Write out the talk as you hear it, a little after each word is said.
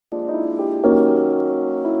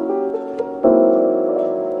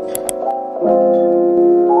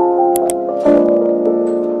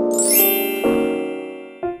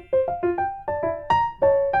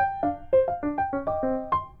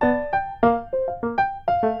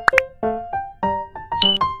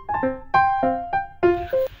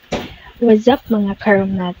What's up mga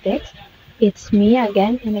karomatics? It's me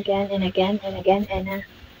again and again and again and again and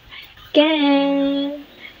again.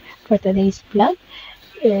 For today's vlog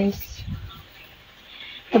is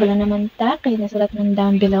kabalo naman ta kay nasulat man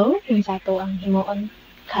down below kung sa ato ang himuon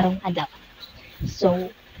karong adlaw.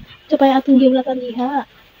 So, ito pa yung atong giwlatan diha.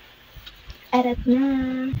 Arat na.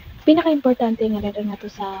 Pinaka-importante nga dito na to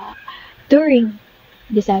sa during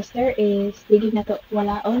disaster is dili na to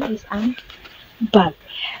walaon is ang bag.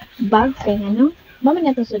 Bag kay ano? Mama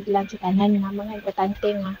na to sudlan sa tanan nga mga importante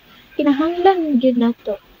nga kinahanglan gyud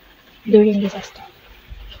nato during disaster.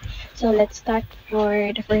 So let's start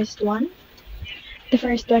for the first one. The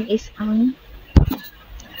first one is ang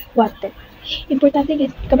water. Importante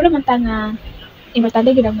gyud kabalo man ta nga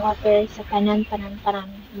importante gyud ang water sa tanan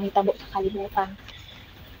may tabo sa kalibutan.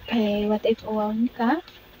 Kay what if uwan ka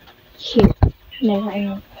here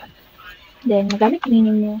na then magamit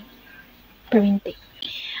ninyo mo permanente.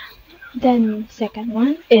 Then second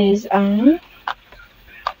one is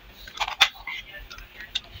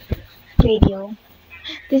radio.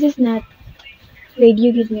 This is not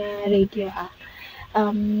radio gid nga radio ha.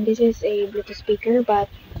 This is a Bluetooth speaker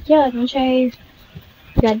but yeah, no siya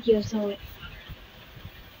radio so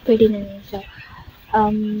pwede na niya. So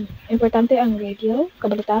importante ang radio.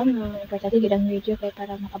 Kabalutahan nga importante gid ang radio kay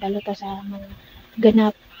para makabalota sa mga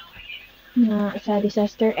ganap na sa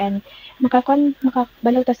disaster and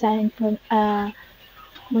makabalota sa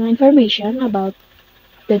mga information about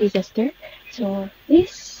the disaster. So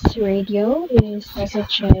this radio is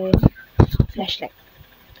such a flashlight.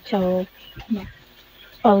 So yeah,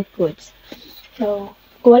 all goods. So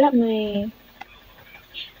kung wala may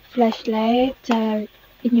flashlight sa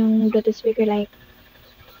inyong Bluetooth speaker like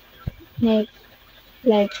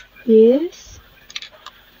this,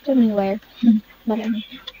 so may wire.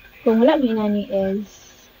 Kung wala may nani is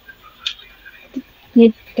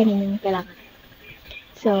need kaninang kailangan.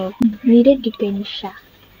 So needed gid kayo siya.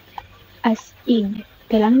 As in,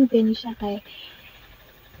 kailangan kayo siya kay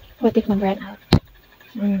what if mag-run out?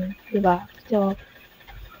 Diba? So,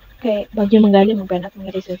 kay bagyo manggali mag-run out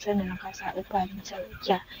mga resources na nakasaupan. So,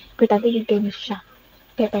 yeah, importante gid kayo siya.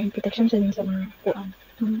 Kaya pang protection sa mga kuan,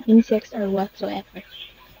 insects or whatsoever.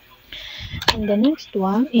 And the next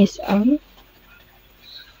one is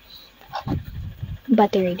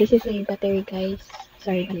battery. This is a battery, guys.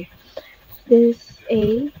 Sorry. This is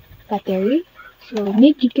a battery. So,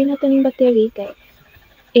 need gid natin yung battery kay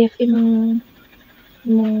if imong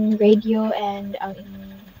radio and ang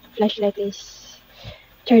flashlight is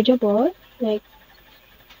chargeable, like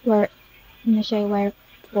wire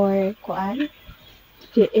for kuan,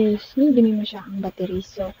 is need mo siya ang battery.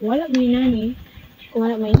 So, kung wala may nani,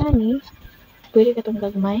 pwede ka itong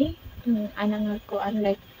gagmay anang kuan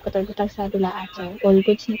like kutag-kutag sa dulaan. So, all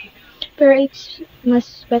goods na. Pero it's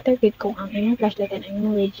mas better gid kung ang inyong flashlight and ang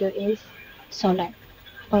inyong radio is solar.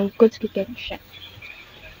 All goods gid siya.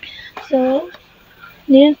 So,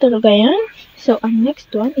 nila tulugayan. So, ang next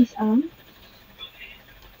one is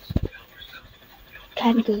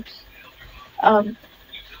canned goods.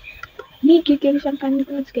 Need gid kayo siyang canned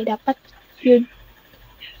goods kaya dapat yun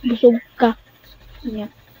busog ka. Yeah.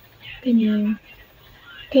 Kaya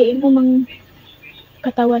imo mang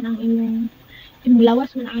katawan ang imong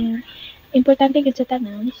lawas man ang importante gid sa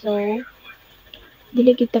tanan. So,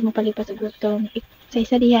 dili gid ta mapalipas og gutom. Sa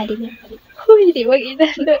isa diha dili. Huy, di wag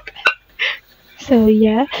inalok. So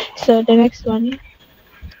yeah. So the next one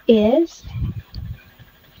is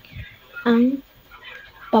ang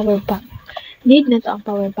power bank. Need na to ang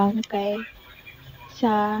power bank kay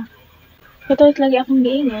sa katulad lagi akong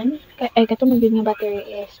giingan kay katulad nga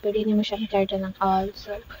battery is pwede nimo siya i-charge ng all.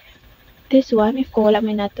 So this one if ko wala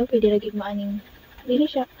may nato pwede lagi mo aning dili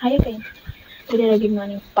siya haya kay pwede lagi mo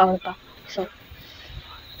aning power bank. So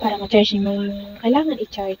para ma-charge nimo yung kailangan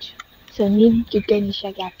i-charge. So need gid kay ni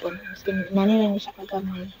siya gyapon. Maski nani lang siya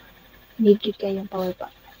kagamay. Need gid kay yung power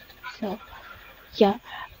bank. So yeah,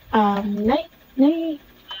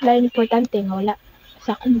 lain importante nga wala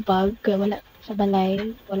sa akong bag kay wala sa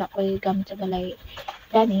balay, wala ko gamit sa balay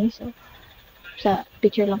dani. So sa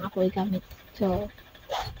picture lang ako gamit. So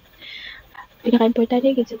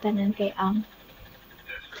pinaka-importante gid sa tanan kay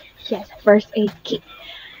yes, first aid kit.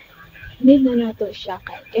 Need na nato siya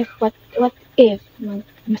kay if what if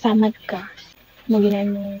masamad ka mo ginay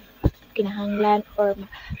mo kinahanglan or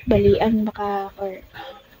balian baka or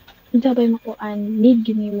unsa bay makuan need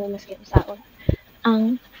gyud mo maski saon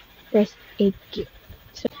ang first aid kit.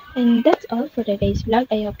 So, and that's all for today's vlog.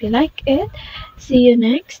 I hope you like it. See you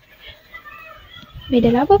next. May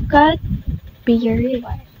the love of God be your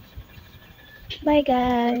reward. Bye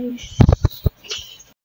guys.